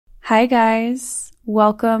Hi guys,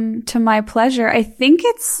 welcome to My Pleasure. I think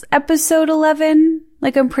it's episode 11.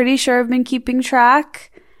 I'm pretty sure I've been keeping track.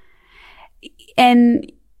 And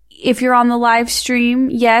if you're on the live stream,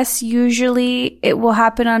 yes, usually it will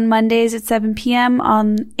happen on Mondays at 7 p.m.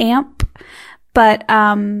 on AMP. But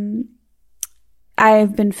I've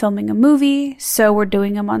been filming a movie, so we're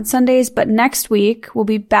doing them on Sundays. But next week, we'll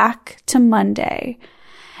be back to Monday.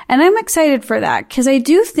 And I'm excited for that because I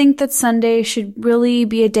do think that Sunday should really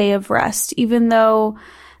be a day of rest, even though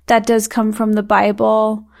that does come from the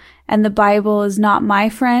Bible, and the Bible is not my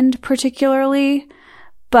friend particularly.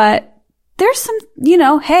 But there's some,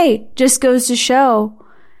 hey, just goes to show,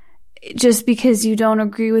 just because you don't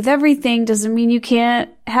agree with everything doesn't mean you can't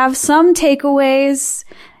have some takeaways.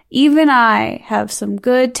 Even I have some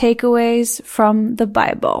good takeaways from the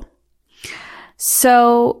Bible.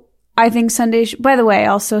 So I think Sunday, by the way,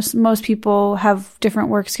 also most people have different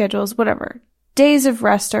work schedules, whatever. Days of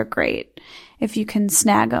rest are great if you can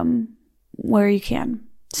snag them where you can.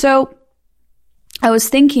 So I was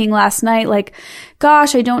thinking last night,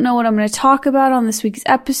 gosh, I don't know what I'm going to talk about on this week's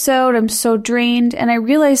episode. I'm so drained. And I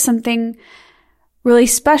realized something really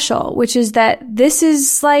special, which is that this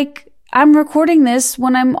is I'm recording this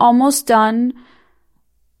when I'm almost done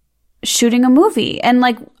shooting a movie. And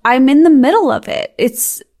I'm in the middle of it.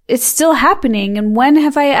 It's still happening. And when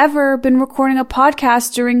have I ever been recording a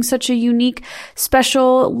podcast during such a unique,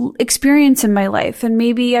 special experience in my life? And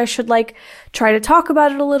maybe I should try to talk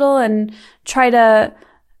about it a little and try to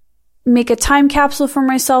make a time capsule for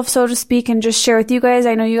myself, so to speak, and just share with you guys.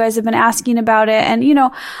 I know you guys have been asking about it. And,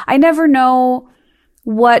 I never know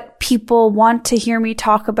what people want to hear me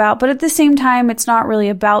talk about. But at the same time, it's not really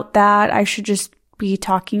about that. I should just be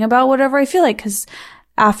talking about whatever I feel like, because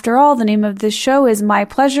after all, the name of this show is My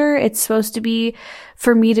Pleasure. It's supposed to be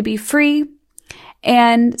for me to be free.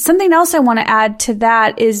 And something else I want to add to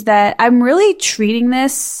that is that I'm really treating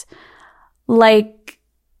this like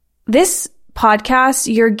this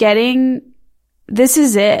podcast you're getting. This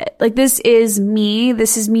is it. This is me.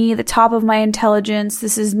 This is me, the top of my intelligence.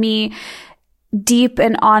 This is me, deep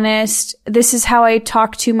and honest. This is how I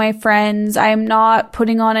talk to my friends. I'm not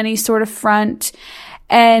putting on any sort of front.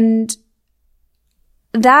 And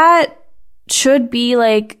that should be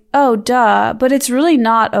oh, duh, but it's really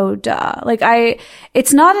not, oh, duh.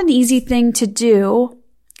 It's not an easy thing to do.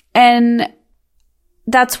 And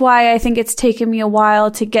that's why I think it's taken me a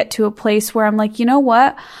while to get to a place where I'm you know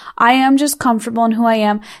what? I am just comfortable in who I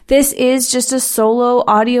am. This is just a solo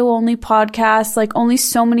audio only podcast. Only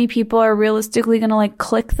so many people are realistically going to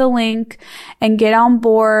click the link and get on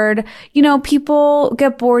board. People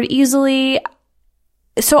get bored easily.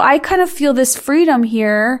 So I kind of feel this freedom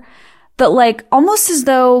here that almost as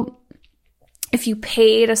though if you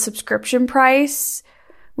paid a subscription price,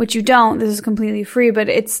 which you don't, this is completely free, but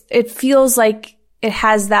it feels like it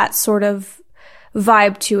has that sort of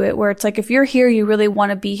vibe to it where it's if you're here, you really want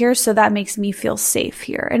to be here. So that makes me feel safe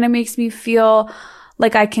here. And it makes me feel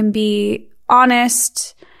like I can be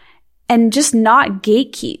honest and just not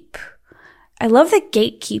gatekeep. I love that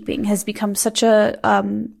gatekeeping has become such a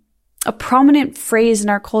prominent phrase in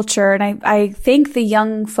our culture. And I thank the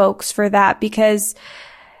young folks for that, because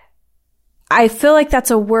I feel like that's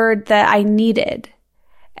a word that I needed.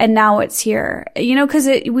 And now it's here, because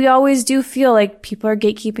we always do feel like people are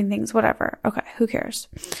gatekeeping things, whatever. Okay, who cares?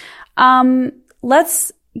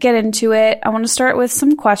 Let's get into it. I want to start with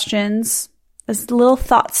some questions as little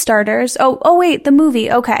thought starters. Oh, wait, the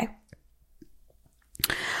movie. Okay.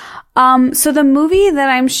 So the movie that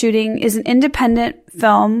I'm shooting is an independent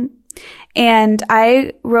film, and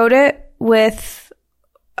I wrote it with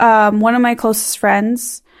one of my closest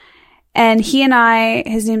friends. And he and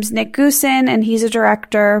his name's Nick Goosen, and he's a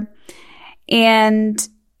director. And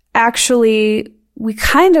actually, we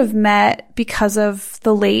kind of met because of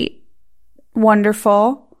the late,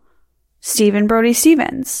 wonderful Stephen Brody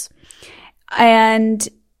Stevens. And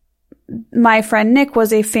my friend Nick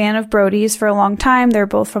was a fan of Brody's for a long time. They're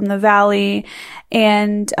both from the Valley.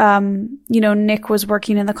 And, Nick was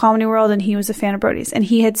working in the comedy world, and he was a fan of Brody's. And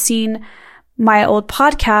he had seen my old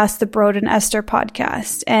podcast, the Brody and Esther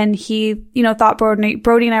podcast. And he, thought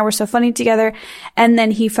Brody and I were so funny together. And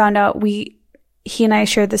then he found out he and I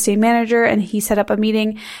shared the same manager, and he set up a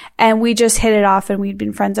meeting, and we just hit it off, and we'd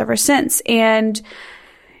been friends ever since. And,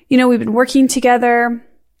 we've been working together,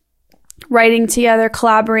 writing together,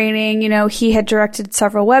 collaborating. He had directed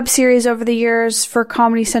several web series over the years for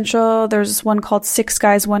Comedy Central. There's this one called 6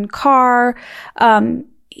 Guys, 1 Car.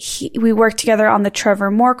 We worked together on the Trevor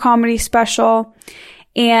Moore comedy special,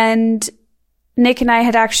 and Nick and I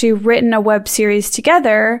had actually written a web series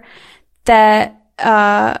together that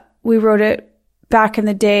we wrote it back in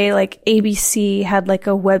the day, like ABC had like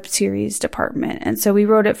a web series department. And so we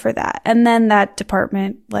wrote it for that. And then that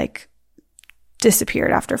department like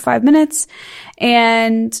disappeared after 5 minutes.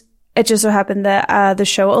 And it just so happened that the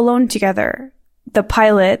show Alone Together, the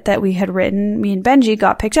pilot that we had written, me and Benji,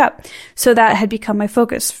 got picked up. So that had become my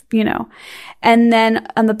focus, you know. And then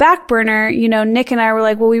on the back burner, you know, Nick and I were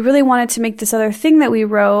like, well, we really wanted to make this other thing that we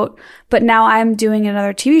wrote, but now I'm doing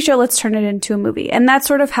another TV show. Let's turn it into a movie. And that's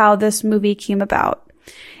sort of how this movie came about.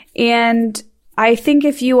 And I think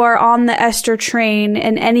if you are on the Esther train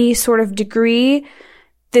in any sort of degree,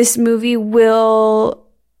 this movie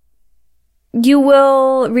you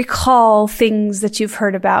will recall things that you've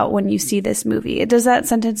heard about when you see this movie. Does that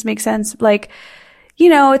sentence make sense? Like, you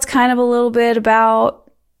know, it's kind of a little bit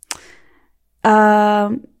about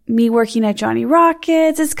me working at Johnny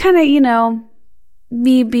Rockets. It's kind of, you know,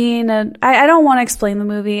 me being I don't want to explain the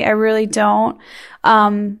movie. I really don't.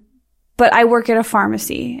 But I work at a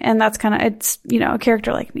pharmacy, and that's kind of, it's, you know, a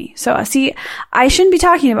character like me. So see, I shouldn't be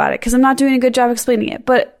talking about it because I'm not doing a good job explaining it,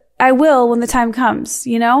 but I will when the time comes,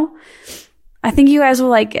 you know? I think you guys will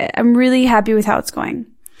like it. I'm really happy with how it's going.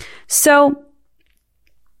 So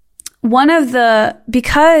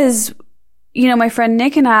because, you know, my friend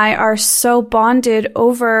Nick and I are so bonded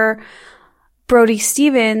over Brody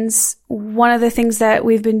Stevens, one of the things that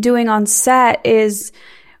we've been doing on set is,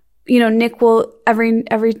 you know, Nick will every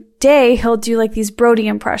day he'll do like these Brody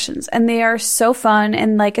impressions, and they are so fun.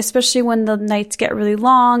 And like, especially when the nights get really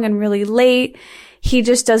long and really late, he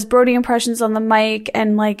just does Brody impressions on the mic,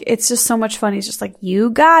 and like, it's just so much fun. He's just like,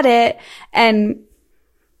 you got it. And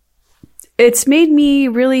it's made me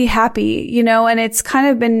really happy, you know, and it's kind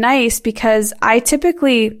of been nice because I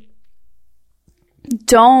typically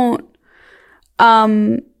don't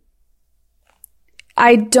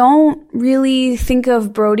really think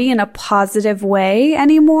of Brody in a positive way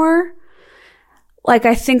anymore. Like,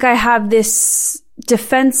 I think I have this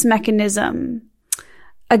defense mechanism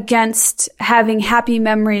against having happy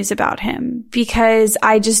memories about him because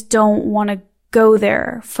I just don't want to go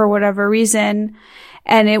there for whatever reason.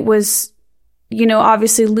 And it was, you know,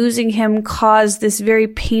 obviously losing him caused this very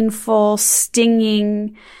painful,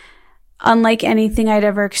 stinging, unlike anything I'd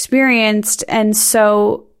ever experienced. And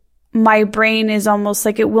so my brain is almost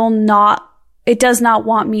like it does not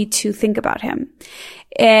want me to think about him.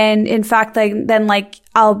 And in fact,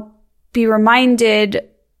 I'll be reminded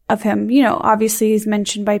of him, you know, obviously he's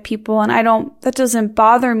mentioned by people, and that doesn't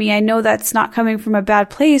bother me. I know that's not coming from a bad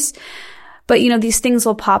place, but you know, these things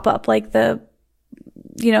will pop up, like the,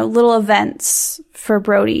 you know, little events for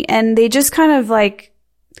Brody, and they just kind of like,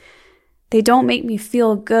 they don't make me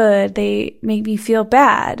feel good. They make me feel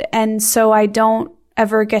bad. And so I don't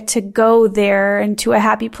ever get to go there into a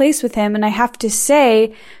happy place with him. And I have to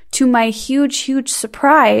say, to my huge, huge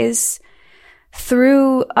surprise,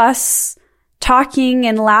 through us talking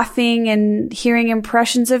and laughing and hearing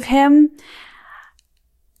impressions of him,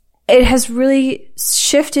 it has really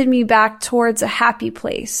shifted me back towards a happy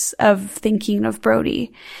place of thinking of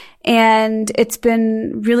Brody. And it's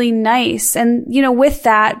been really nice. And, you know, with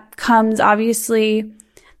that comes obviously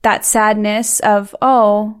that sadness of,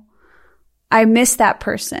 oh, I miss that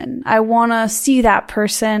person. I want to see that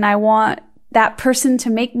person. I want that person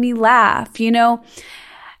to make me laugh, you know?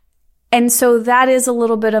 And so that is a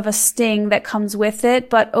little bit of a sting that comes with it.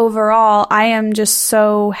 But overall, I am just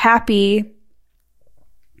so happy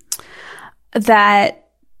that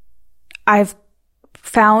I've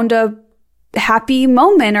found a happy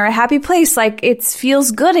moment or a happy place. Like, it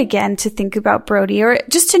feels good again to think about Brody, or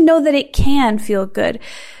just to know that it can feel good.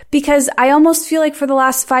 Because I almost feel like for the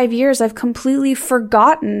last 5 years, I've completely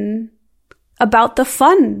forgotten about the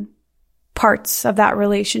fun parts of that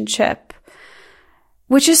relationship.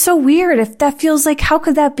 Which is so weird. If that feels like, how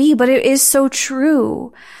could that be? But it is so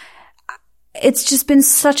true. It's just been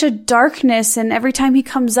such a darkness. And every time he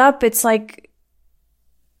comes up, it's like,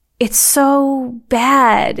 it's so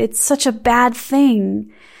bad. It's such a bad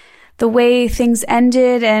thing. The way things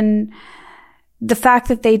ended and the fact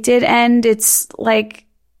that they did end, it's like,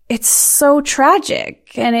 it's so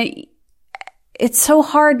tragic. And it's so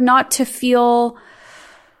hard not to feel,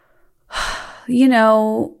 you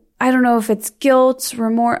know, I don't know if it's guilt,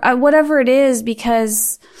 remorse, whatever it is,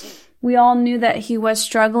 because we all knew that he was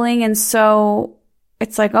struggling. And so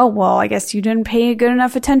it's like, oh, well, I guess you didn't pay good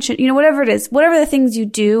enough attention. You know, whatever it is, whatever the things you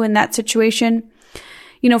do in that situation,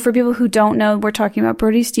 you know, for people who don't know, we're talking about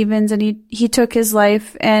Brody Stevens, and he took his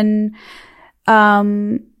life, and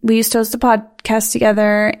we used to host a podcast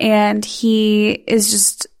together, and he is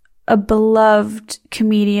just a beloved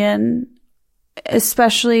comedian,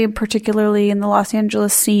 particularly in the Los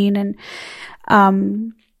Angeles scene.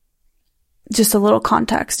 And just a little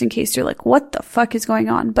context in case you're like, what the fuck is going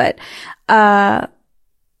on? But,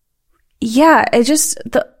 yeah,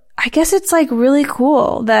 I guess it's like really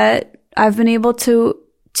cool that I've been able to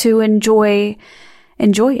enjoy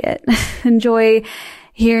it, enjoy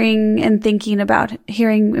hearing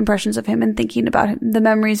impressions of him and thinking about him, the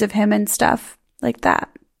memories of him and stuff like that.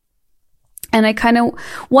 And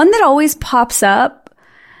one that always pops up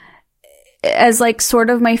as like sort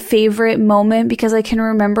of my favorite moment because I can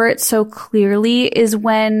remember it so clearly is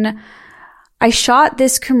when I shot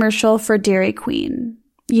this commercial for Dairy Queen,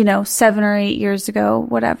 7 or 8 years ago,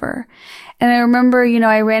 whatever. And I remember,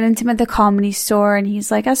 I ran into him at the Comedy Store and he's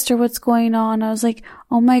like, Esther, what's going on? I was like,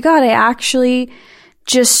 oh my God, I actually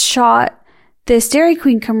just shot this Dairy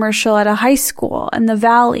Queen commercial at a high school in the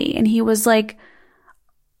Valley. And he was like,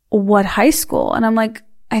 what high school? And I'm like,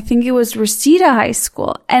 I think it was Reseda High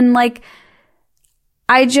School. And like,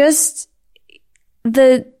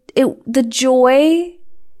 the joy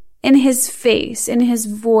in his face, in his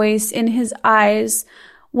voice, in his eyes,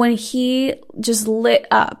 when he just lit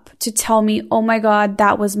up to tell me, oh my God,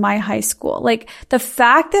 that was my high school. Like the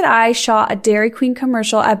fact that I shot a Dairy Queen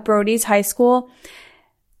commercial at Brody's high school,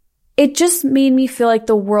 it just made me feel like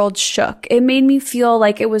the world shook. It made me feel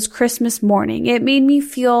like it was Christmas morning. It made me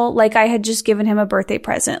feel like I had just given him a birthday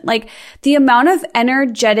present. Like the amount of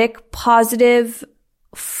energetic, positive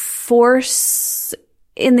force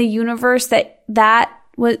in the universe that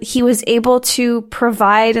he was able to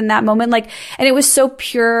provide in that moment. Like, and it was so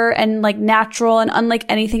pure and like natural and unlike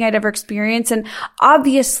anything I'd ever experienced. And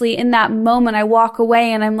obviously in that moment, I walk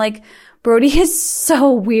away and I'm like, Brody is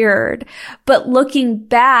so weird. But looking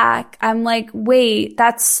back, I'm like, wait,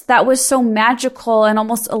 that was so magical and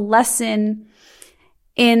almost a lesson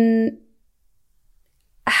in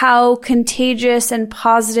how contagious and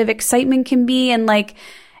positive excitement can be. And like,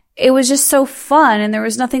 it was just so fun and there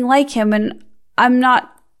was nothing like him. And I'm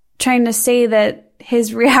not trying to say that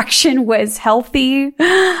his reaction was healthy.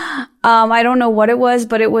 I don't know what it was,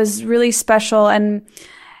 but it was really special. And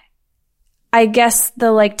I guess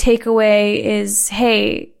the like takeaway is,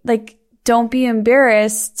 hey, like don't be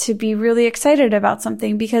embarrassed to be really excited about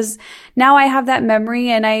something because now I have that memory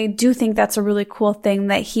and I do think that's a really cool thing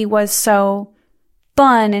that he was so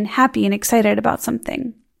fun and happy and excited about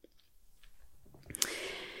something.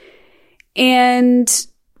 And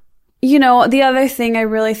the other thing I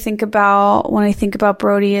really think about when I think about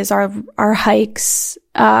Brody is our hikes.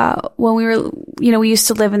 When we were, we used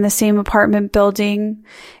to live in the same apartment building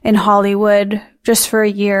in Hollywood just for a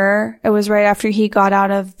year. It was right after he got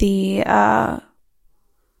out of the, I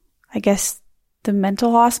guess the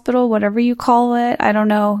mental hospital, whatever you call it. I don't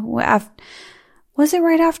know. Was it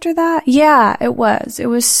right after that? Yeah, it was. It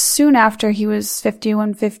was soon after he was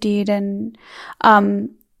 5150'd and,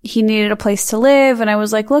 he needed a place to live. And I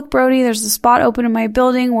was like, look, Brody, there's a spot open in my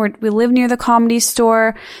building where we live near the Comedy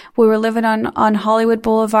Store. We were living on Hollywood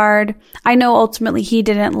Boulevard. I know ultimately he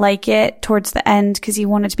didn't like it towards the end because he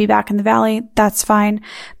wanted to be back in the Valley. That's fine.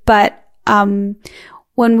 But, when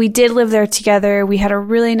we did live there together, we had a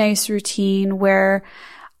really nice routine where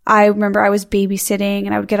I remember I was babysitting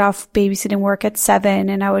and I would get off babysitting work at 7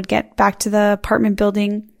 and I would get back to the apartment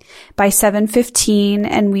building by 7:15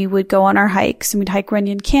 and we would go on our hikes and we'd hike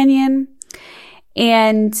Runyon Canyon.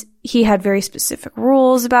 And he had very specific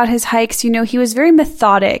rules about his hikes. He was very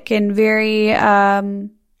methodic and very,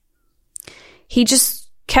 he just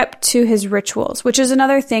kept to his rituals, which is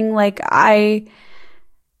another thing. Like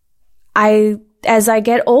as I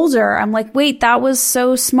get older, I'm like, wait, that was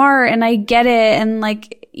so smart and I get it. And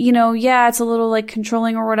like, yeah, it's a little like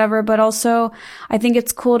controlling or whatever, but also I think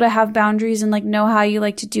it's cool to have boundaries and like know how you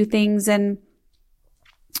like to do things. And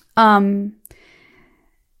then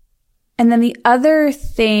the other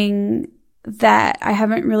thing that I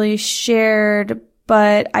haven't really shared,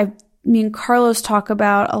 but me and Carlos talk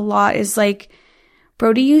about a lot is like,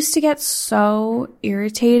 Brody used to get so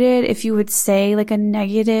irritated if you would say like a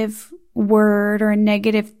negative word or a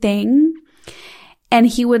negative thing. And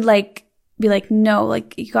he would like, be like, no,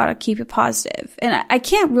 like you gotta keep it positive. And I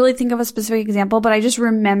can't really think of a specific example, but I just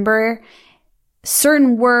remember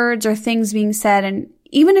certain words or things being said. And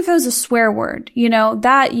even if it was a swear word,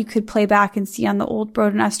 that you could play back and see on the old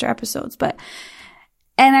Brody and Esther episodes.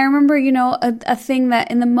 And I remember, a thing that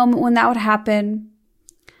in the moment when that would happen,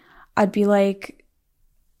 I'd be like,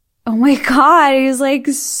 oh my God, he's like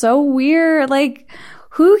so weird. Like,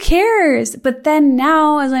 who cares? But then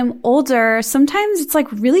now as I'm older, sometimes it's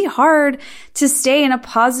like really hard to stay in a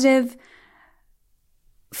positive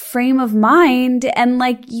frame of mind. And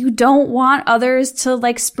like, you don't want others to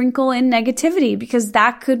like sprinkle in negativity because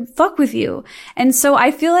that could fuck with you. And so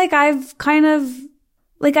I feel like I've kind of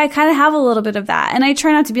like I kind of have a little bit of that. And I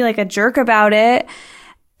try not to be like a jerk about it.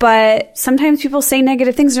 But sometimes people say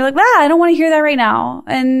negative things and they're like, I don't want to hear that right now.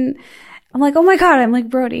 And I'm like, oh my God, I'm like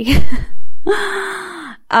Brody.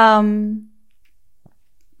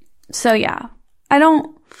 So yeah, I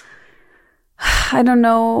don't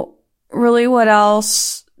know really what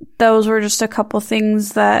else. Those were just a couple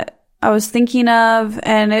things that I was thinking of,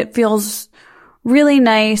 and it feels really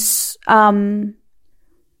nice,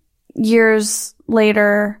 years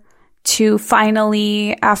later to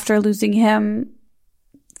finally, after losing him,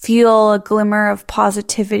 feel a glimmer of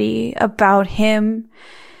positivity about him.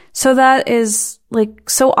 So that is like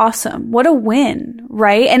so awesome. What a win,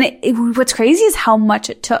 right? And what's crazy is how much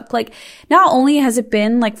it took. Like, not only has it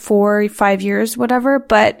been like 4 or 5 years, whatever,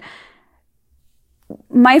 but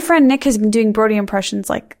my friend Nick has been doing Brody impressions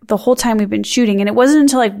like the whole time we've been shooting. And it wasn't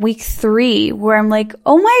until like week 3 where I'm like,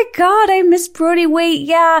 oh my God, I miss Brody. Wait,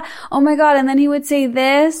 yeah. Oh my God. And then he would say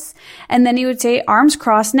this, and then he would say arms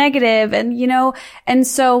crossed negative. And, and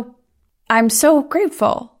so I'm so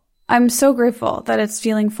grateful. I'm so grateful that it's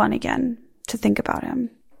feeling fun again to think about him.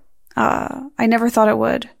 I never thought it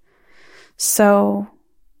would. So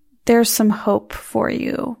there's some hope for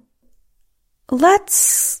you.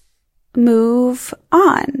 Let's move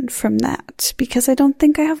on from that because I don't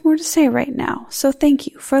think I have more to say right now. So thank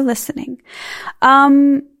you for listening.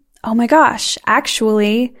 Oh my gosh,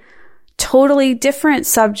 actually, totally different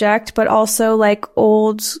subject, but also like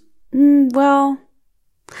old,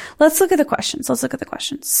 let's look at the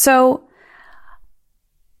questions. So,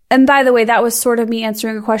 and by the way, that was sort of me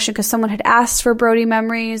answering a question because someone had asked for Brody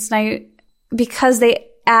memories, and because they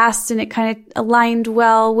asked and it kind of aligned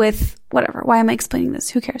well with whatever. Why am I explaining this?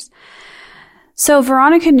 Who cares? So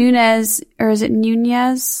Veronica Nunez, or is it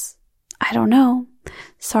Nunez? I don't know.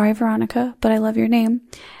 Sorry, Veronica, but I love your name.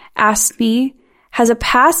 Asked me, has a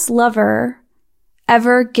past lover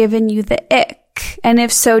ever given you the ick? And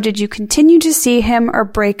if so, did you continue to see him or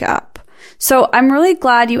break up? So I'm really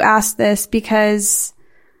glad you asked this because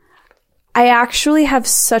I actually have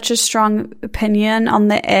such a strong opinion on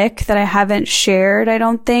the ick that I haven't shared, I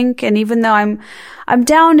don't think. And even though I'm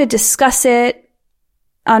down to discuss it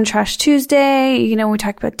on Trash Tuesday, we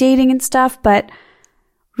talk about dating and stuff, but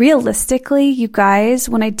realistically, you guys,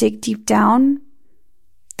 when I dig deep down,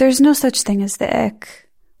 there's no such thing as the ick.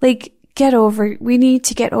 Like, we need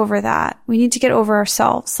to get over that. We need to get over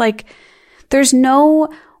ourselves. Like, there's no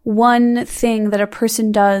one thing that a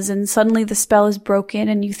person does and suddenly the spell is broken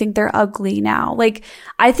and you think they're ugly now. Like,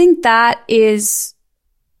 I think that is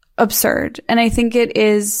absurd. And I think it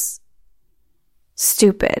is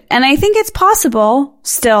stupid. And I think it's possible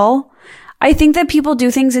still. I think that people do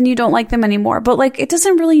things and you don't like them anymore. But like, it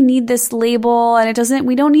doesn't really need this label, and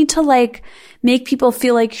we don't need to like make people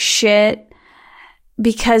feel like shit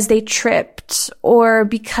because they tripped or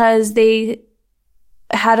because they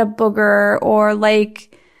had a booger or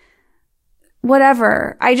like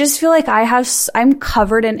whatever. I just feel like I'm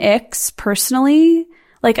covered in icks personally.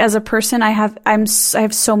 Like, as a person, I have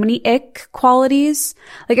so many ick qualities.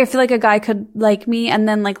 Like, I feel like a guy could like me and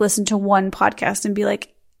then like listen to one podcast and be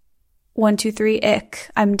like, 1, 2, 3,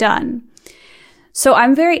 ick, I'm done. So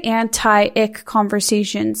I'm very anti-ick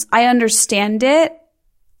conversations. I understand it.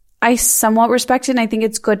 I somewhat respect it, and I think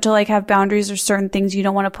it's good to like have boundaries or certain things you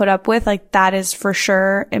don't want to put up with. Like, that is for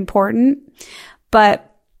sure important. But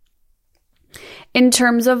in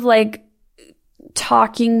terms of like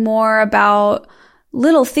talking more about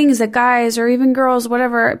little things that guys or even girls,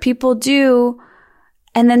 whatever, people do,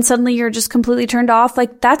 and then suddenly you're just completely turned off,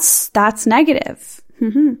 like that's negative.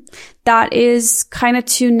 That is kind of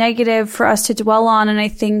too negative for us to dwell on. And I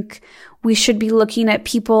think we should be looking at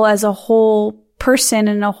people as a whole person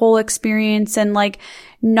and a whole experience, and like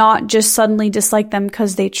not just suddenly dislike them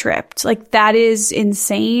because they tripped. Like, that is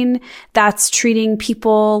insane. That's treating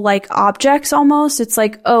people like objects almost. It's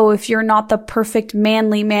like, oh, if you're not the perfect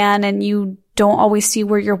manly man and you don't always see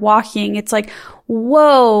where you're walking, it's like,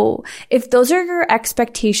 whoa. If those are your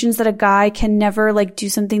expectations that a guy can never like do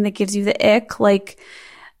something that gives you the ick, like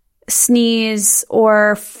sneeze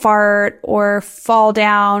or fart or fall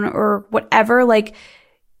down or whatever, like,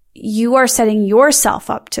 you are setting yourself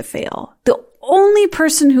up to fail. The only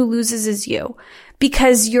person who loses is you,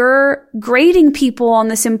 because you're grading people on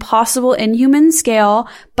this impossible, inhuman scale.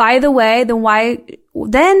 By the way,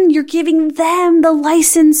 then you're giving them the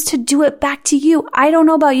license to do it back to you. I don't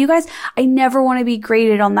know about you guys. I never want to be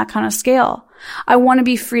graded on that kind of scale. I want to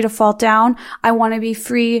be free to fall down. I want to be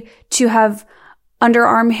free to have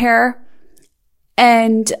underarm hair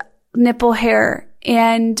and nipple hair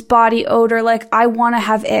and body odor. Like, I want to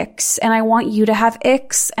have icks, and I want you to have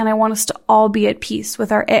icks, and I want us to all be at peace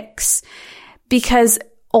with our icks, because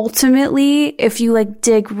ultimately, if you like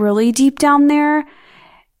dig really deep down there,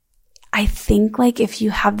 I think like if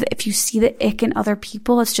you see the ick in other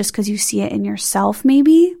people, it's just because you see it in yourself,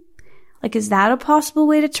 maybe. Like, is that a possible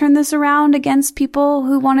way to turn this around against people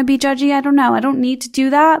who want to be judgy? I don't know. I don't need to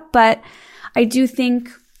do that, but I do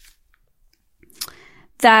think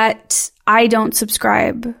that I don't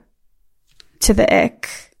subscribe to the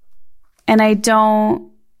ick. And I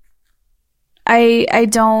don't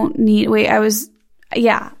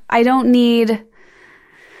need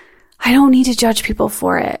to judge people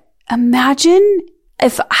for it. Imagine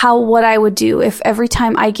what I would do if every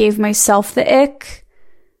time I gave myself the ick,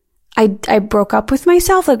 I broke up with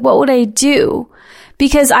myself. Like, what would I do?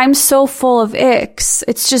 Because I'm so full of icks.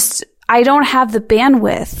 It's just, I don't have the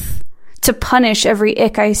bandwidth to punish every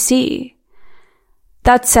ick I see.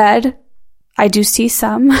 That said, I do see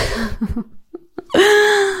some.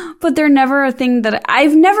 But they're never a thing that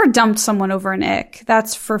I've never dumped someone over an ick.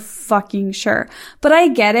 That's for fucking sure. But I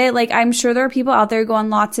get it. Like, I'm sure there are people out there who go on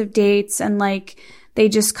lots of dates and like, they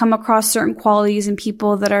just come across certain qualities in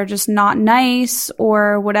people that are just not nice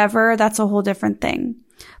or whatever. That's a whole different thing.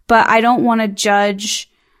 But I don't want to judge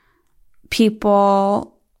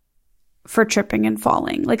people for tripping and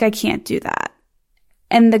falling. Like, I can't do that.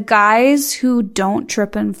 And the guys who don't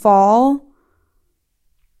trip and fall,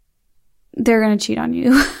 they're going to cheat on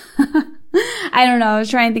you. I don't know. I was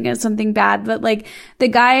trying to think of something bad, but like the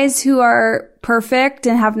guys who are perfect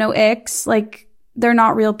and have no icks, like, they're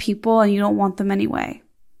not real people and you don't want them anyway.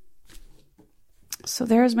 So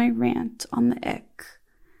there's my rant on the ick.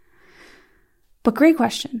 But great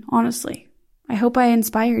question, honestly. I hope I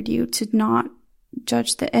inspired you to not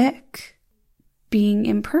judge the ick. Being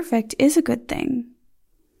imperfect is a good thing.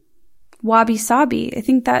 Wabi sabi. I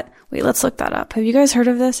think that, wait, let's look that up. Have you guys heard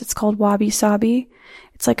of this? It's called wabi sabi.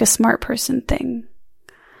 It's like a smart person thing.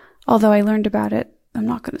 Although I learned about it. I'm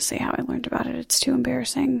not going to say how I learned about it. It's too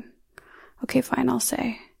embarrassing. Okay, fine, I'll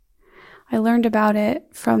say. I learned about it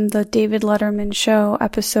from the David Letterman show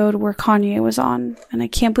episode where Kanye was on. And I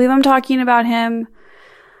can't believe I'm talking about him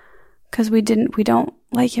because we don't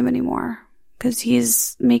like him anymore because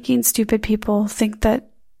he's making stupid people think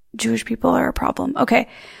that Jewish people are a problem. Okay.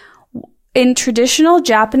 In traditional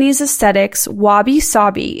Japanese aesthetics,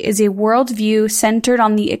 wabi-sabi is a worldview centered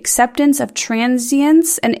on the acceptance of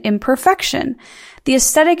transience and imperfection. The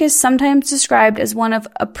aesthetic is sometimes described as one of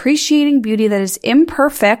appreciating beauty that is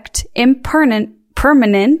imperfect,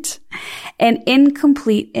 impermanent, and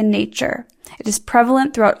incomplete in nature. It is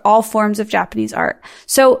prevalent throughout all forms of Japanese art.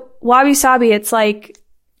 So, wabi-sabi, it's like,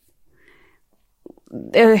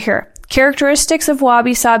 here. Characteristics of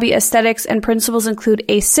wabi-sabi aesthetics and principles include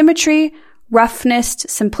asymmetry, roughness,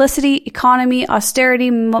 simplicity, economy,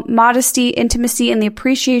 austerity, modesty, intimacy, and the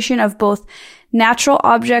appreciation of both natural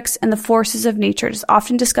objects and the forces of nature. It is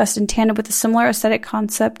often discussed in tandem with a similar aesthetic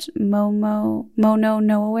concept,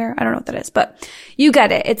 mono-no-aware. I don't know what that is, but you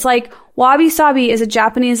get it. It's like wabi-sabi is a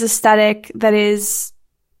Japanese aesthetic that is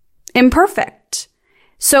imperfect.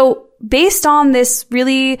 So based on this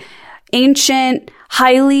really ancient,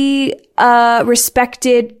 highly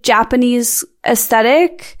respected Japanese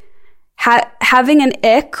aesthetic, having an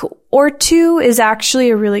ick or two is actually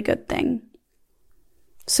a really good thing.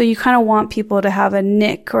 So you kind of want people to have a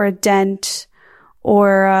nick or a dent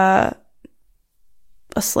or a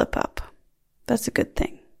slip up. That's a good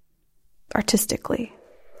thing. Artistically.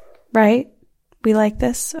 Right? We like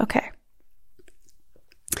this? Okay.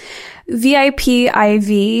 VIP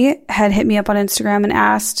IV had hit me up on Instagram and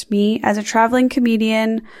asked me, as a traveling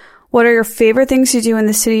comedian, what are your favorite things to do in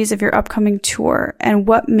the cities of your upcoming tour? And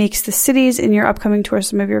what makes the cities in your upcoming tour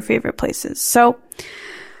some of your favorite places? So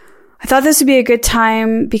I thought this would be a good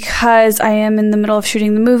time because I am in the middle of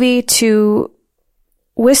shooting the movie to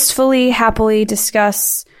wistfully, happily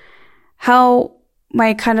discuss how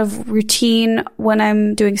my kind of routine when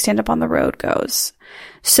I'm doing stand-up on the road goes.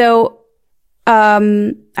 So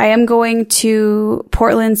I am going to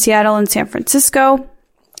Portland, Seattle, and San Francisco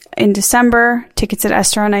in December. Tickets at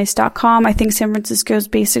EstherOnIce.com. I think San Francisco is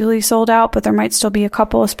basically sold out, but there might still be a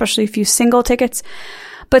couple, especially a few single tickets.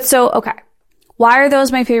 But so, okay. Why are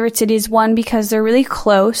those my favorite cities? One, because they're really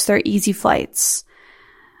close. They're easy flights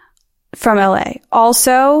from LA.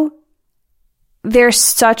 Also, they're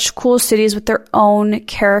such cool cities with their own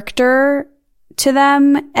character to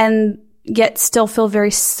them and yet still feel very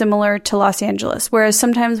similar to Los Angeles. Whereas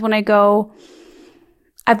sometimes when I go,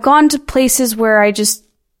 I've gone to places where I just,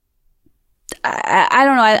 I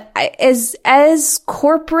don't know, as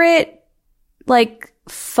corporate, like,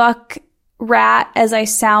 fuck rat as I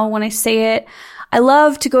sound when I say it, I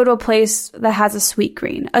love to go to a place that has a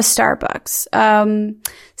Sweetgreen, a Starbucks,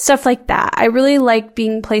 stuff like that. I really like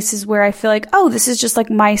being places where I feel like, oh, this is just like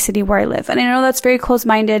my city where I live. And I know that's very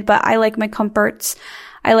close-minded, but I like my comforts.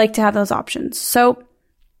 I like to have those options. So,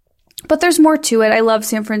 but there's more to it. I love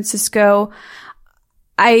San Francisco.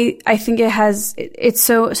 I think it's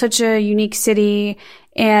such a unique city.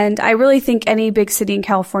 And I really think any big city in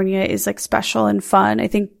California is like special and fun. I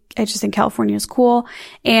just think California is cool.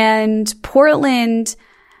 And Portland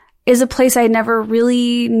is a place I never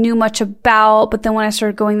really knew much about. But then when I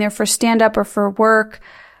started going there for stand-up or for work,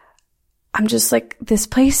 I'm just like, this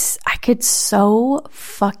place, I could so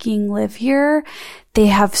fucking live here. They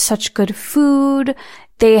have such good food.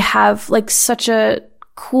 They have like such a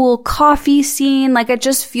cool coffee scene. Like, it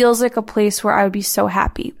just feels like a place where I would be so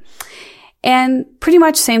happy. And pretty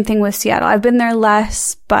much same thing with Seattle. I've been there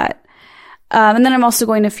less, but, and then I'm also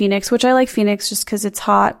going to Phoenix, which I like Phoenix just because it's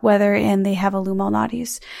hot weather and they have a Lou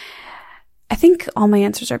Malnati's. I think all my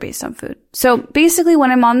answers are based on food. So basically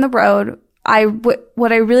when I'm on the road,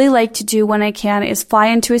 what I really like to do when I can is fly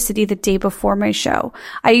into a city the day before my show.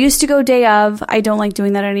 I used to go day of. I don't like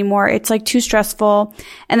doing that anymore. It's like too stressful.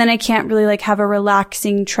 And then I can't really like have a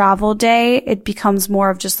relaxing travel day. It becomes more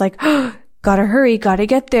of just like, gotta hurry, gotta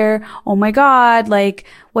get there. Oh my God. Like,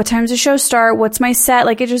 what time's the show start? What's my set?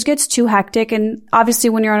 Like, it just gets too hectic. And obviously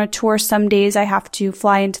when you're on a tour, some days I have to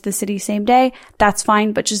fly into the city same day. That's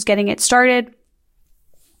fine. But just getting it started.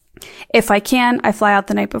 If I can, I fly out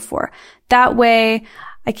the night before. That way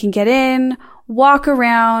I can get in, walk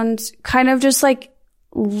around, kind of just like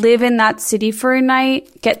live in that city for a night,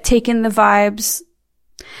 take in the vibes.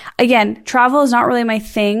 Again, travel is not really my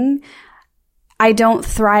thing. I don't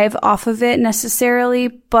thrive off of it necessarily,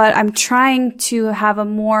 but I'm trying to have a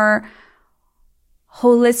more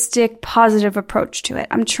holistic, positive approach to it.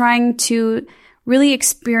 I'm trying to really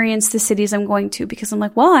experience the cities I'm going to because I'm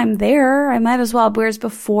like, well, I'm there. I might as well. Whereas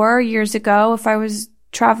before, years ago, if I was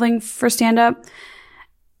traveling for stand-up,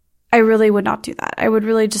 I really would not do that. I would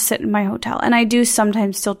really just sit in my hotel. And I do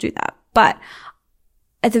sometimes still do that. But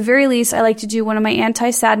at the very least, I like to do one of my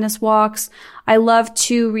anti-sadness walks. I love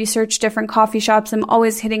to research different coffee shops. I'm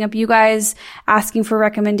always hitting up you guys, asking for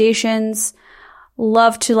recommendations.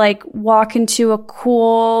 Love to like walk into a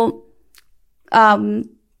cool,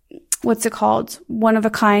 what's it called? One of a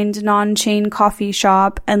kind, non-chain coffee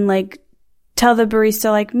shop and like tell the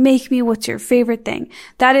barista, like, make me what's your favorite thing.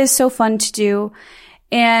 That is so fun to do.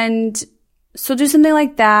 And so do something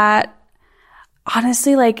like that.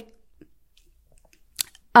 Honestly, like,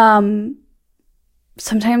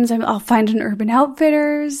 sometimes I'll find an Urban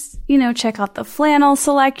Outfitters, check out the flannel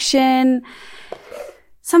selection.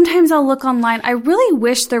 Sometimes I'll look online. I really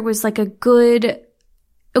wish there was like a good,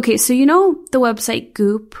 okay, so the website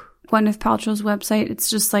Goop, Gwyneth Paltrow's website,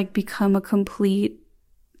 it's just like become a complete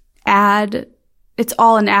ad. It's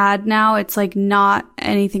all an ad now. It's like not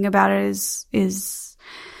anything about it is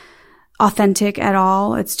authentic at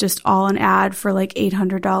all. It's just all an ad for like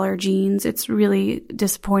 $800 jeans. It's really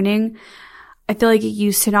disappointing. I feel like it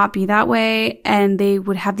used to not be that way. And they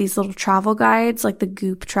would have these little travel guides, like the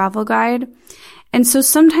Goop travel guide. And so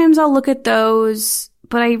sometimes I'll look at those,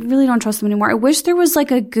 but I really don't trust them anymore. I wish there was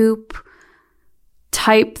like a Goop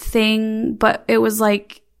type thing, but it was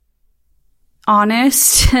like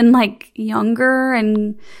honest and like younger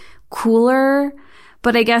and cooler.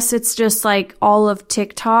 But I guess it's just like all of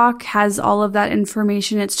TikTok has all of that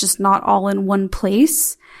information. It's just not all in one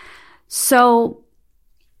place. So,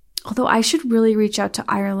 although I should really reach out to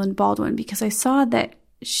Ireland Baldwin because I saw that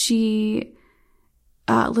she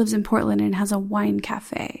lives in Portland and has a wine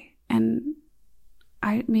cafe, and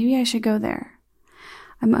maybe I should go there.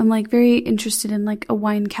 I'm like very interested in like a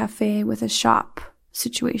wine cafe with a shop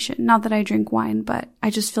situation. Not that I drink wine, but I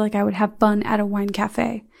just feel like I would have fun at a wine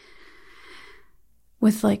cafe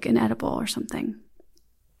with like an edible or something.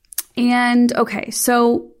 And okay,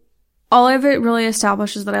 so all of it really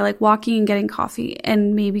establishes that I like walking and getting coffee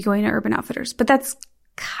and maybe going to Urban Outfitters, but that's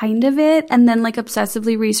kind of it. And then like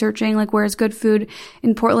obsessively researching like where's good food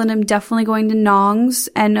in Portland. I'm definitely going to Nongs,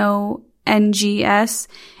 Nongs.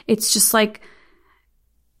 It's just like,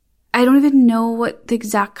 I don't even know what the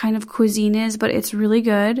exact kind of cuisine is, but it's really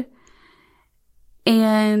good.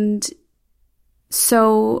 And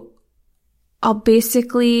so I'll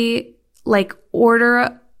basically like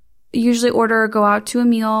usually order or go out to a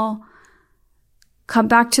meal, come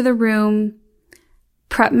back to the room,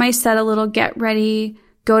 prep my set a little, get ready,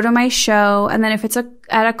 go to my show. And then if it's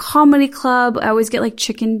at a comedy club, I always get like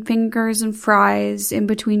chicken fingers and fries in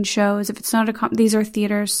between shows. If it's not these are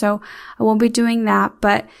theaters, so I won't be doing that.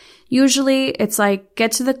 But usually it's like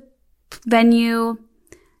get to the venue,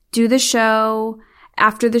 do the show.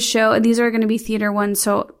 After the show, and these are going to be theater ones,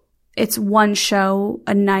 so it's one show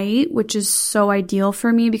a night, which is so ideal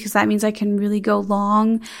for me because that means I can really go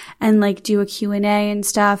long and like do a Q&A and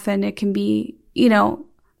stuff, and it can be, you know,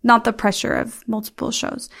 not the pressure of multiple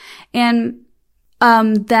shows. And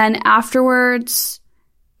then afterwards,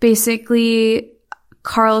 basically,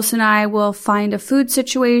 Carlos and I will find a food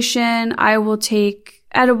situation. I will take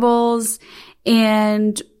edibles,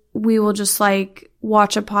 and we will just like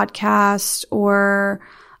watch a podcast, or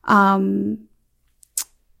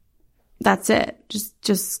that's it.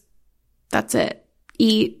 Just that's it.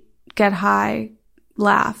 Eat, get high,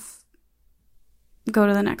 laugh, go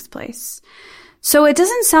to the next place. So it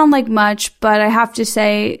doesn't sound like much, but I have to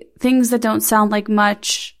say things that don't sound like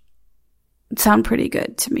much sound pretty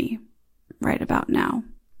good to me right about now.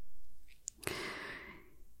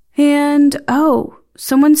 And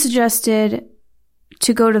someone suggested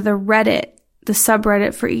to go to the Reddit, the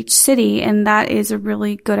subreddit for each city, and that is a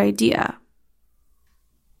really good idea.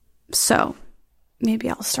 So maybe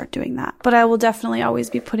I'll start doing that. But I will definitely always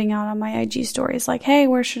be putting out on my IG stories like, hey,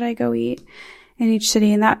 where should I go eat in each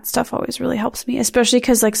city? And that stuff always really helps me, especially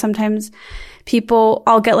because like sometimes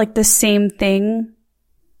I'll get like the same thing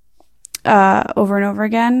over and over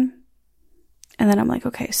again. And then I'm like,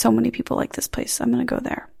 okay, so many people like this place, I'm going to go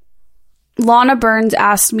there. Lana Burns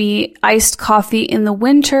asked me, iced coffee in the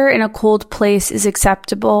winter in a cold place is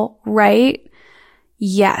acceptable, right?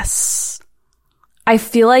 Yes. I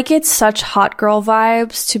feel like it's such hot girl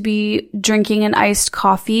vibes to be drinking an iced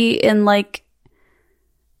coffee in like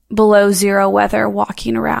below zero weather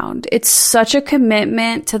walking around. It's such a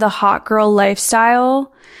commitment to the hot girl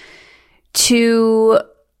lifestyle to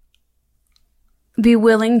be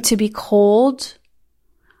willing to be cold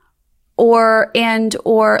or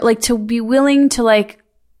like to be willing to like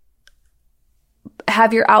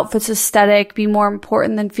have your outfit's aesthetic be more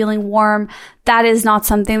important than feeling warm. That is not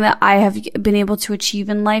something that I have been able to achieve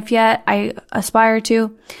in life yet. I aspire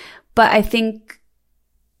to, but I think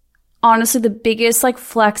honestly the biggest like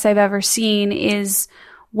flex I've ever seen is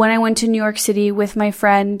when I went to New York City with my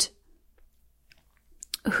friend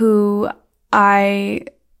who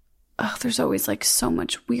there's always like so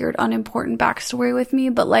much weird, unimportant backstory with me,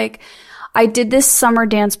 but like I did this summer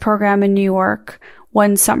dance program in New York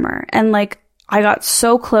one summer, and like I got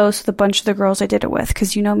so close with a bunch of the girls I did it with,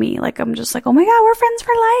 because you know me, like I'm just like, oh my God, we're friends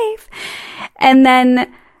for life. And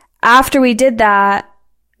then after we did that,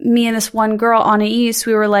 me and this one girl, Anna East,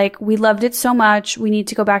 we were like, we loved it so much, we need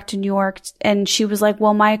to go back to New York. And she was like,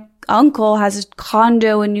 well, my uncle has a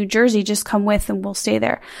condo in New Jersey, just come with and we'll stay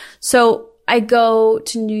there. So I go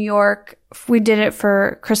to New York. We did it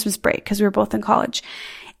for Christmas break because we were both in college.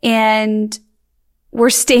 And we're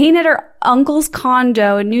staying at her uncle's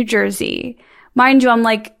condo in New Jersey. Mind you, I'm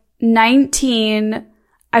like 19.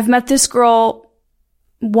 I've met this girl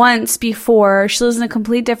once before. She lives in a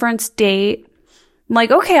complete different state. I'm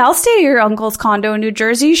like, okay, I'll stay at your uncle's condo in New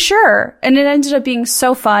Jersey. Sure. And it ended up being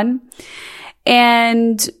so fun.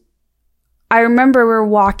 And I remember we were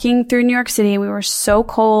walking through New York City and we were so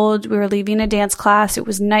cold. We were leaving a dance class. It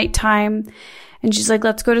was nighttime. And she's like,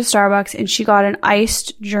 let's go to Starbucks. And she got an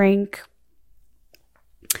iced drink.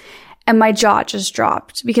 And my jaw just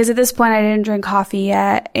dropped because at this point I didn't drink coffee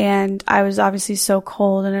yet. And I was obviously so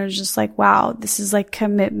cold. And I was just like, wow, this is like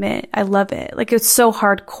commitment. I love it. Like it's so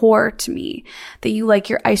hardcore to me that you like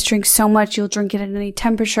your iced drink so much. You'll drink it at any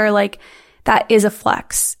temperature. Like that is a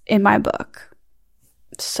flex in my book.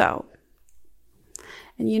 So.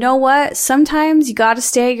 And you know what? Sometimes you gotta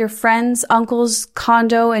stay at your friend's uncle's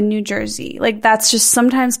condo in New Jersey. Like that's just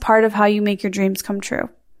sometimes part of how you make your dreams come true.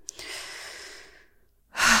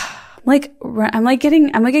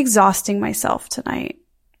 I'm exhausting myself tonight.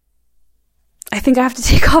 I think I have to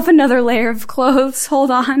take off another layer of clothes.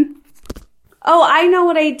 Hold on. Oh, I know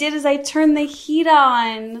what I did is I turned the heat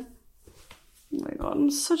on. Oh my God,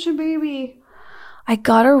 I'm such a baby. I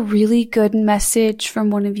got a really good message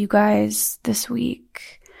from one of you guys this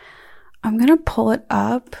week. I'm going to pull it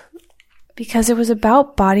up because it was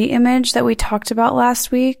about body image that we talked about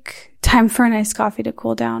last week. Time for a nice coffee to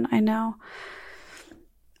cool down. I know.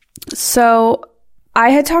 So I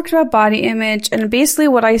had talked about body image, and basically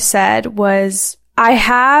what I said was I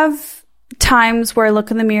have times where I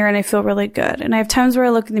look in the mirror and I feel really good. And I have times where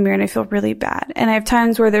I look in the mirror and I feel really bad. And I have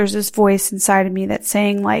times where there's this voice inside of me that's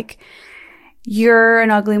saying like, you're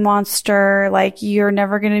an ugly monster, like you're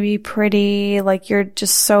never going to be pretty, like you're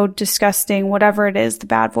just so disgusting, whatever it is, the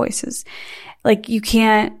bad voices. Like you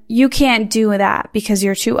can't do that because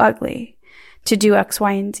you're too ugly to do X,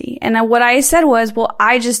 Y, and Z. And what I said was, well,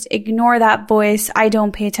 I just ignore that voice. I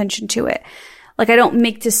don't pay attention to it. Like, I don't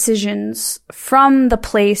make decisions from the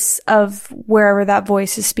place of wherever that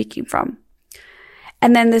voice is speaking from.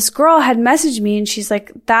 And then this girl had messaged me and she's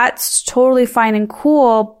like, that's totally fine and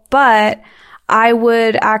cool, but I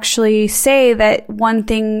would actually say that one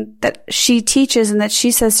thing that she teaches and that she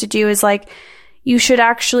says to do is like, you should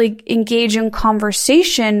actually engage in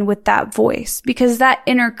conversation with that voice, because that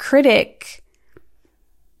inner critic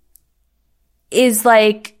is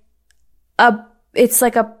like it's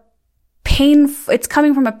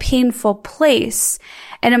coming from a painful place,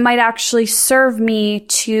 and it might actually serve me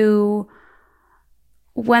to,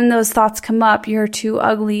 when those thoughts come up, you're too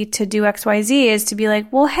ugly to do XYZ, is to be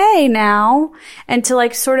like, well, hey now, and to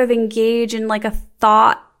like sort of engage in like a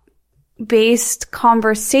thought-based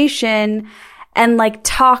conversation and like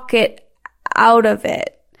talk it out of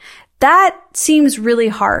it. That seems really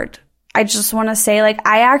hard. I just want to say, like,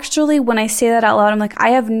 I actually, when I say that out loud, I'm like, I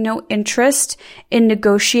have no interest in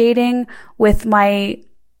negotiating with my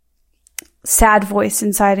sad voice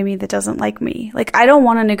inside of me that doesn't like me. Like, I don't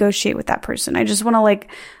want to negotiate with that person. I just want to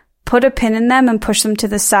like put a pin in them and push them to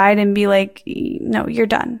the side and be like, no, you're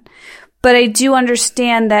done. But I do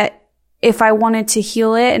understand that if I wanted to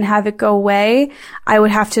heal it and have it go away, I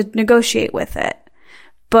would have to negotiate with it.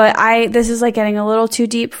 But this is like getting a little too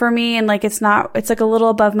deep for me, and like it's like a little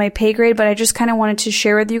above my pay grade, but I just kind of wanted to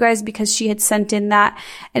share with you guys because she had sent in that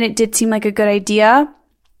and it did seem like a good idea.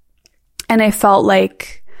 And I felt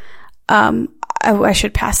like, I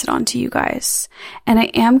should pass it on to you guys. And I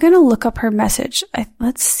am going to look up her message.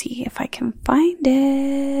 Let's see if I can find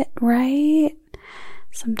it, right?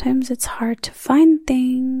 Sometimes it's hard to find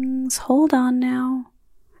things. Hold on now.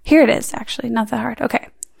 Here it is, actually. Not that hard. Okay.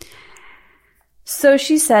 So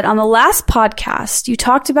she said, on the last podcast, you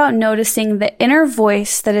talked about noticing the inner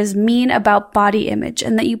voice that is mean about body image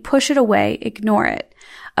and that you push it away, ignore it.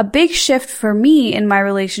 A big shift for me in my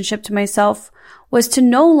relationship to myself was to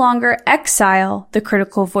no longer exile the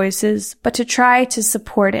critical voices, but to try to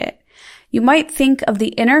support it. You might think of the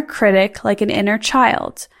inner critic like an inner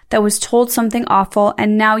child that was told something awful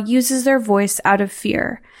and now uses their voice out of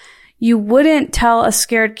fear. You wouldn't tell a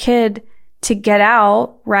scared kid to get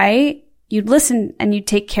out, right? You'd listen and you'd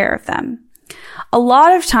take care of them. A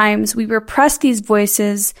lot of times we repress these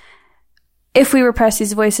voices. If we repress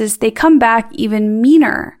these voices, they come back even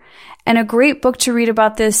meaner. And a great book to read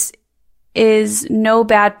about this is No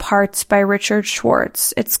Bad Parts by Richard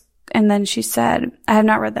Schwartz. And then she said, I have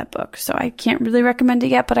not read that book, so I can't really recommend it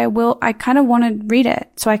yet, but I will. I kind of want to read it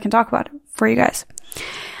so I can talk about it for you guys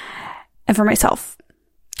and for myself,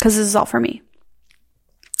 because this is all for me.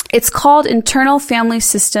 It's called Internal Family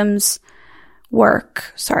Systems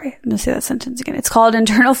Work. Sorry, I'm going to say that sentence again. It's called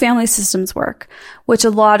Internal Family Systems Work, which a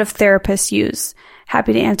lot of therapists use.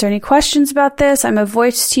 Happy to answer any questions about this. I'm a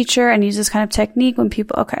voice teacher and use this kind of technique when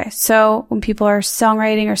people are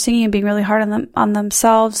songwriting or singing and being really hard on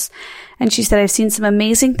themselves. And she said, I've seen some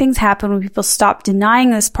amazing things happen when people stop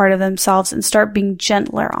denying this part of themselves and start being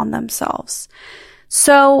gentler on themselves.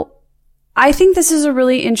 So I think this is a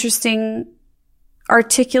really interesting,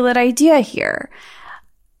 articulate idea here.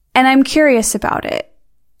 And I'm curious about it.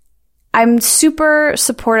 I'm super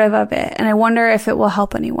supportive of it, and I wonder if it will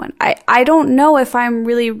help anyone. I don't know if I'm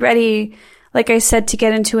really ready, like I said, to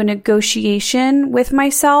get into a negotiation with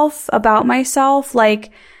myself about myself.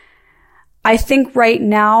 Like, I think right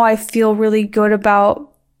now I feel really good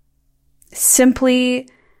about simply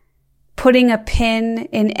putting a pin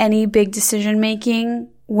in any big decision making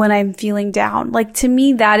when I'm feeling down. Like, to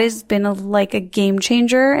me, that has been a game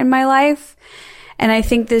changer in my life. And I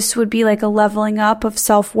think this would be like a leveling up of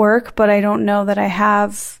self-work, but I don't know that I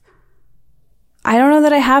have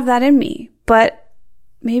that in me, but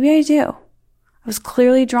maybe I do. I was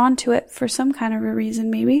clearly drawn to it for some kind of a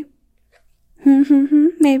reason, maybe.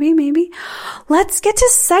 Maybe. Let's get to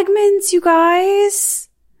segments, you guys.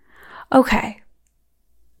 Okay.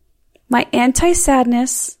 My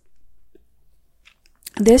anti-sadness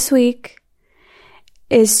this week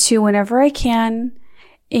is to, whenever I can,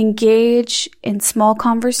 engage in small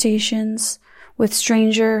conversations with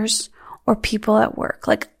strangers or people at work.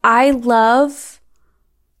 Like, I love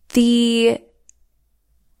the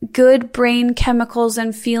good brain chemicals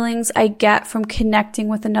and feelings I get from connecting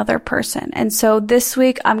with another person. And so this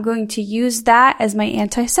week I'm going to use that as my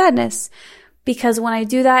anti-sadness, because when I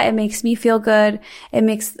do that, it makes me feel good. It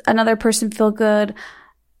makes another person feel good.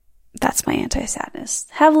 That's my anti-sadness.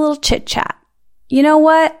 Have a little chit chat. You know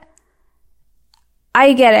what?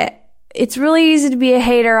 I get it. It's really easy to be a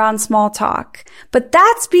hater on small talk, but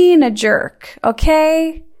that's being a jerk,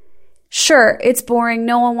 okay? Sure, it's boring.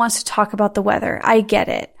 No one wants to talk about the weather. I get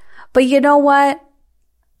it. But you know what?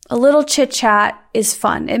 A little chit chat is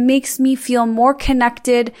fun. It makes me feel more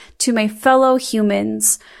connected to my fellow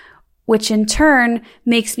humans, which in turn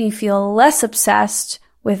makes me feel less obsessed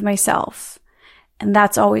with myself. And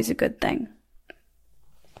that's always a good thing.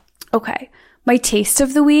 Okay. My taste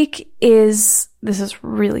of the week is, this is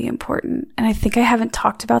really important. And I think I haven't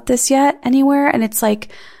talked about this yet anywhere. And it's like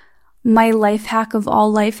my life hack of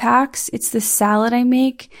all life hacks. It's the salad I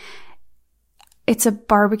make. It's a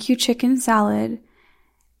barbecue chicken salad.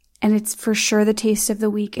 And it's for sure the taste of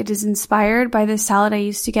the week. It is inspired by the salad I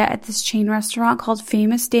used to get at this chain restaurant called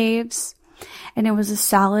Famous Dave's. And it was a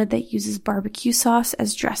salad that uses barbecue sauce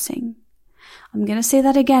as dressing. I'm going to say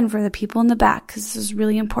that again for the people in the back because this is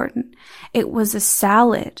really important. It was a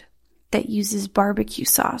salad that uses barbecue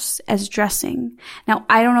sauce as dressing. Now,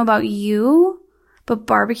 I don't know about you, but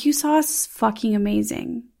barbecue sauce is fucking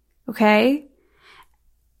amazing. Okay?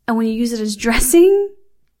 And when you use it as dressing,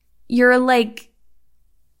 you're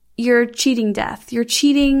cheating death. You're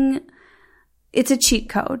cheating. It's a cheat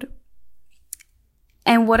code.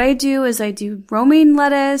 And what I do is I do romaine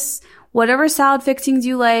lettuce, whatever salad fixings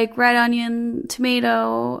you like, red onion,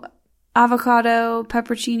 tomato, avocado,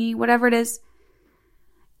 pepperoni, whatever it is.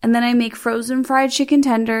 And then I make frozen fried chicken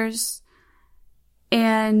tenders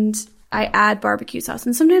and I add barbecue sauce.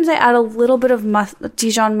 And sometimes I add a little bit of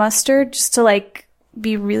Dijon mustard just to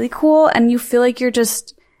be really cool. And you feel like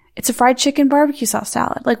it's a fried chicken barbecue sauce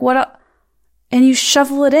salad. And you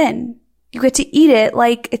shovel it in. You get to eat it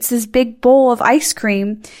like it's this big bowl of ice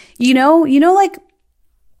cream. You know,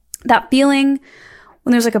 that feeling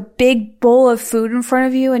when there's a big bowl of food in front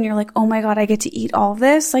of you and you're like, oh my God, I get to eat all of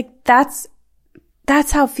this.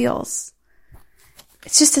 That's how it feels.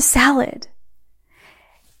 It's just a salad.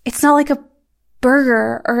 It's not like a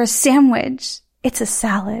burger or a sandwich. It's a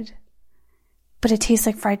salad. But it tastes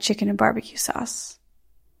like fried chicken and barbecue sauce.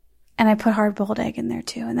 And I put hard-boiled egg in there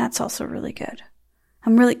too. And that's also really good.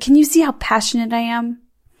 Can you see how passionate I am?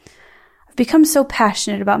 I've become so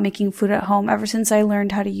passionate about making food at home ever since I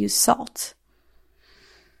learned how to use salt.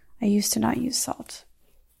 I used to not use salt.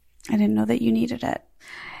 I didn't know that you needed it.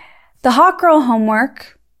 The hot girl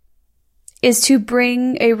homework is to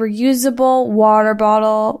bring a reusable water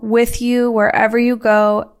bottle with you wherever you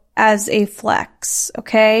go as a flex,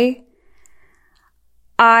 okay?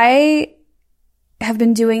 I have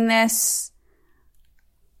been doing this.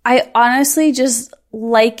 I honestly just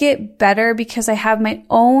like it better because I have my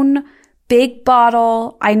own big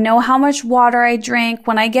bottle. I know how much water I drank.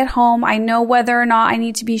 When I get home, I know whether or not I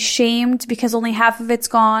need to be shamed because only half of it's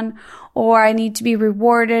gone, or I need to be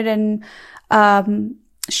rewarded and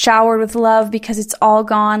showered with love because it's all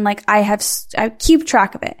gone. I keep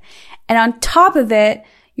track of it. And on top of it,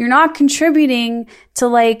 you're not contributing to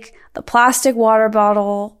the plastic water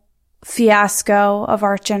bottle fiasco of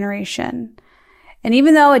our generation. And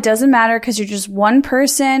even though it doesn't matter because you're just one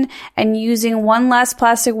person and using one less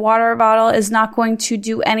plastic water bottle is not going to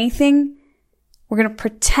do anything, we're going to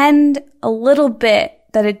pretend a little bit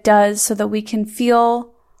that it does so that we can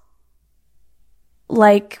feel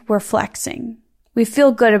like we're flexing. We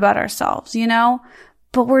feel good about ourselves,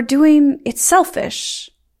 but it's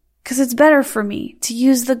selfish because it's better for me to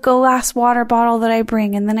use the glass water bottle that I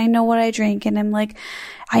bring. And then I know what I drink and I'm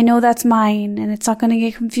I know that's mine and it's not going to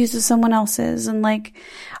get confused with someone else's. And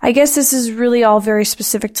I guess this is really all very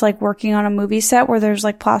specific to working on a movie set where there's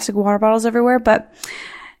plastic water bottles everywhere, but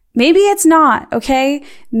maybe it's not, okay?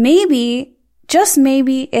 Maybe, just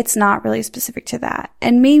maybe it's not really specific to that.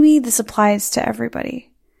 And maybe this applies to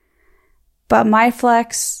everybody. But my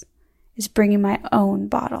flex is bringing my own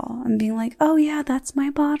bottle and being oh yeah, that's my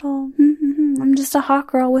bottle. I'm just a hot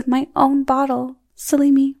girl with my own bottle.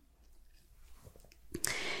 Silly me.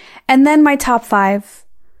 And then my top 5.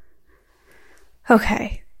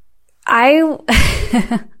 Okay.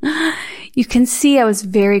 You can see I was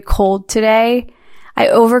very cold today. I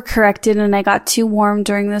overcorrected and I got too warm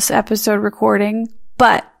during this episode recording.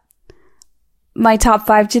 But my top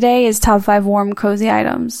 5 today is top 5 warm, cozy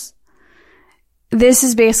items. This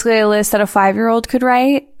is basically a list that a 5-year-old could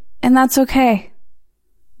write, and that's okay.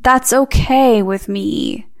 That's okay with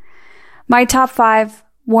me. My top 5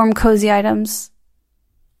 warm, cozy items.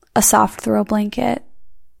 A soft throw blanket.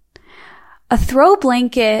 A throw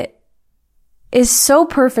blanket is so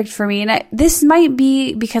perfect for me. And this might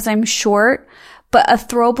be because I'm short, but a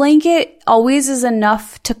throw blanket always is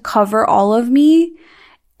enough to cover all of me.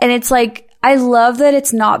 And it's I love that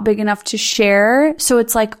it's not big enough to share. So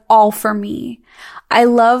it's all for me. I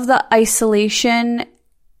love the isolation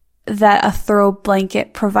that a throw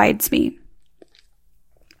blanket provides me.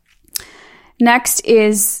 Next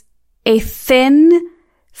is a thin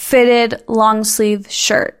fitted long sleeve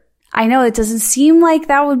shirt. I know it doesn't seem like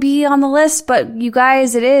that would be on the list, but you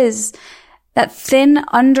guys, it is. That thin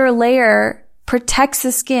under layer protects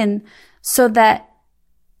the skin so that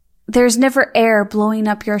there's never air blowing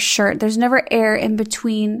up your shirt. There's never air in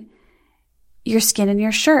between your skin and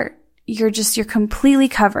your shirt. You're completely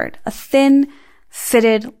covered. A thin,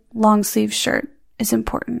 fitted, long sleeve shirt is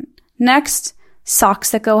important. Next,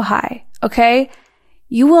 socks that go high. Okay?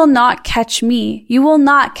 You will not catch me. You will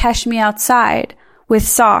not catch me outside with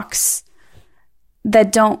socks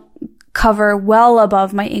that don't cover well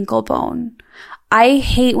above my ankle bone. I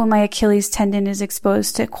hate when my Achilles tendon is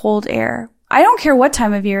exposed to cold air. I don't care what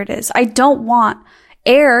time of year it is. I don't want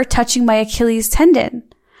air touching my Achilles tendon.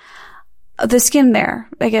 The skin there,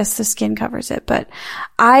 I guess the skin covers it, but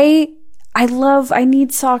I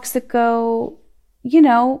need socks that go,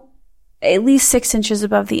 at least 6 inches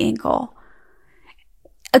above the ankle.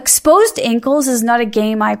 Exposed ankles is not a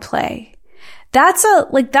game I play. That's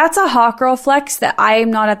a hot girl flex that I am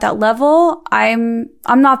not at that level. I'm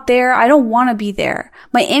not there. I don't want to be there.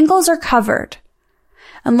 My ankles are covered.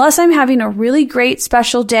 Unless I'm having a really great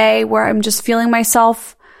special day where I'm just feeling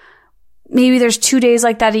myself. Maybe there's 2 days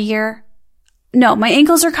like that a year. No, my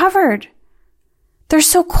ankles are covered. They're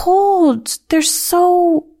so cold. They're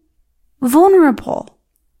so vulnerable.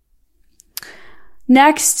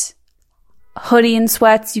 Next, hoodie and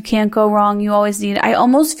sweats. You can't go wrong. You always need it. I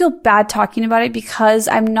almost feel bad talking about it because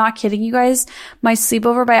I'm not kidding you guys. My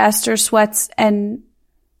Sleepover by Esther sweats and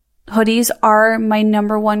hoodies are my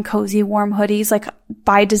number one cozy warm hoodies, like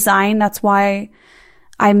by design. That's why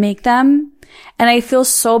I make them. And I feel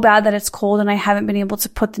so bad that it's cold and I haven't been able to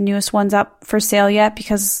put the newest ones up for sale yet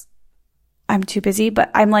because I'm too busy,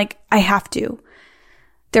 but I'm like, I have to.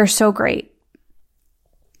 They're so great.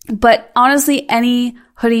 But honestly, any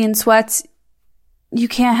hoodie and sweats, you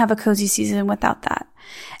can't have a cozy season without that.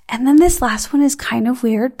 And then this last one is kind of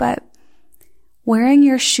weird, but wearing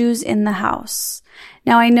your shoes in the house.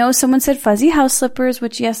 Now, I know someone said fuzzy house slippers,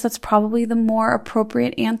 which yes, that's probably the more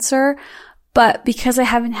appropriate answer. But because I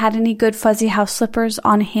haven't had any good fuzzy house slippers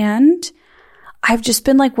on hand, I've just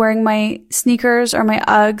been like wearing my sneakers or my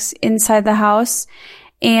Uggs inside the house.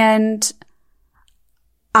 And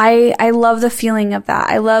I love the feeling of that.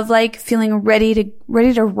 I love like feeling ready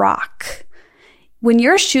to rock. When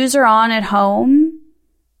your shoes are on at home,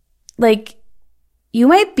 like you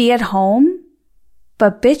might be at home,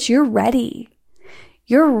 but bitch, you're ready.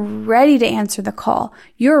 You're ready to answer the call.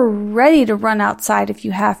 You're ready to run outside if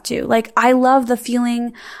you have to. Like, I love the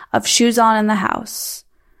feeling of shoes on in the house.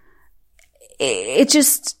 It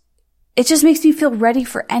just makes me feel ready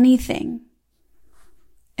for anything.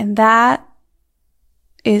 And that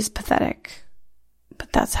is pathetic.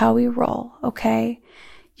 But that's how we roll, okay?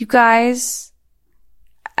 You guys,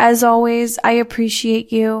 as always, I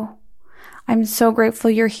appreciate you. I'm so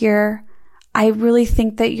grateful you're here. I really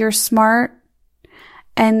think that you're smart.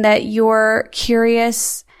 And that you're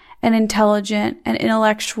curious and intelligent and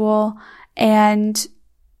intellectual and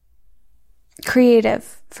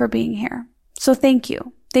creative for being here. So thank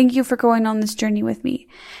you. Thank you for going on this journey with me.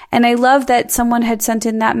 And I love that someone had sent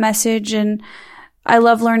in that message, and I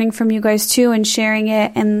love learning from you guys too and sharing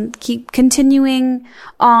it and keep continuing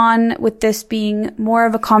on with this being more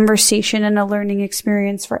of a conversation and a learning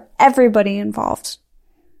experience for everybody involved.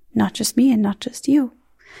 Not just me and not just you,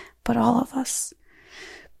 but all of us.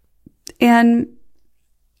 And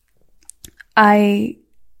I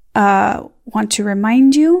want to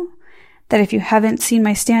remind you that if you haven't seen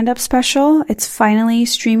my stand-up special, it's finally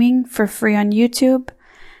streaming for free on YouTube.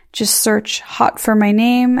 Just search Hot for my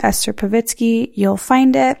name, Esther Povitsky. You'll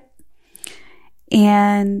find it.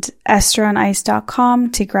 And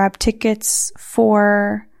EstherOnIce.com to grab tickets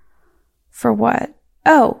for what?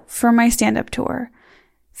 Oh, for my stand-up tour.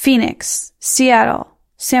 Phoenix, Seattle,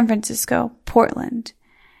 San Francisco, Portland.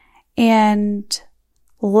 And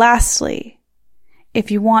lastly, if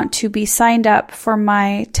you want to be signed up for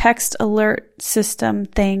my text alert system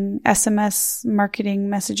thing, SMS, marketing,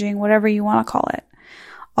 messaging, whatever you want to call it,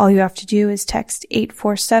 all you have to do is text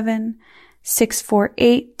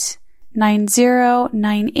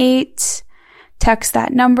 847-648-9098. Text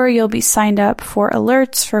that number. You'll be signed up for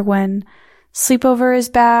alerts for when Sleepover is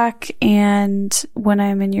back and when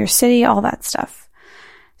I'm in your city, all that stuff.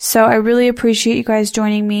 So I really appreciate you guys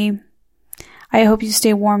joining me. I hope you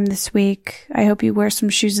stay warm this week. I hope you wear some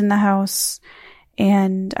shoes in the house.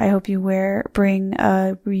 And I hope you bring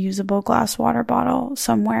a reusable glass water bottle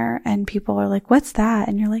somewhere. And people are like, what's that?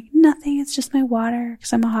 And you're like, nothing. It's just my water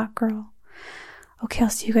because I'm a hot girl. Okay, I'll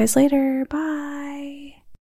see you guys later. Bye.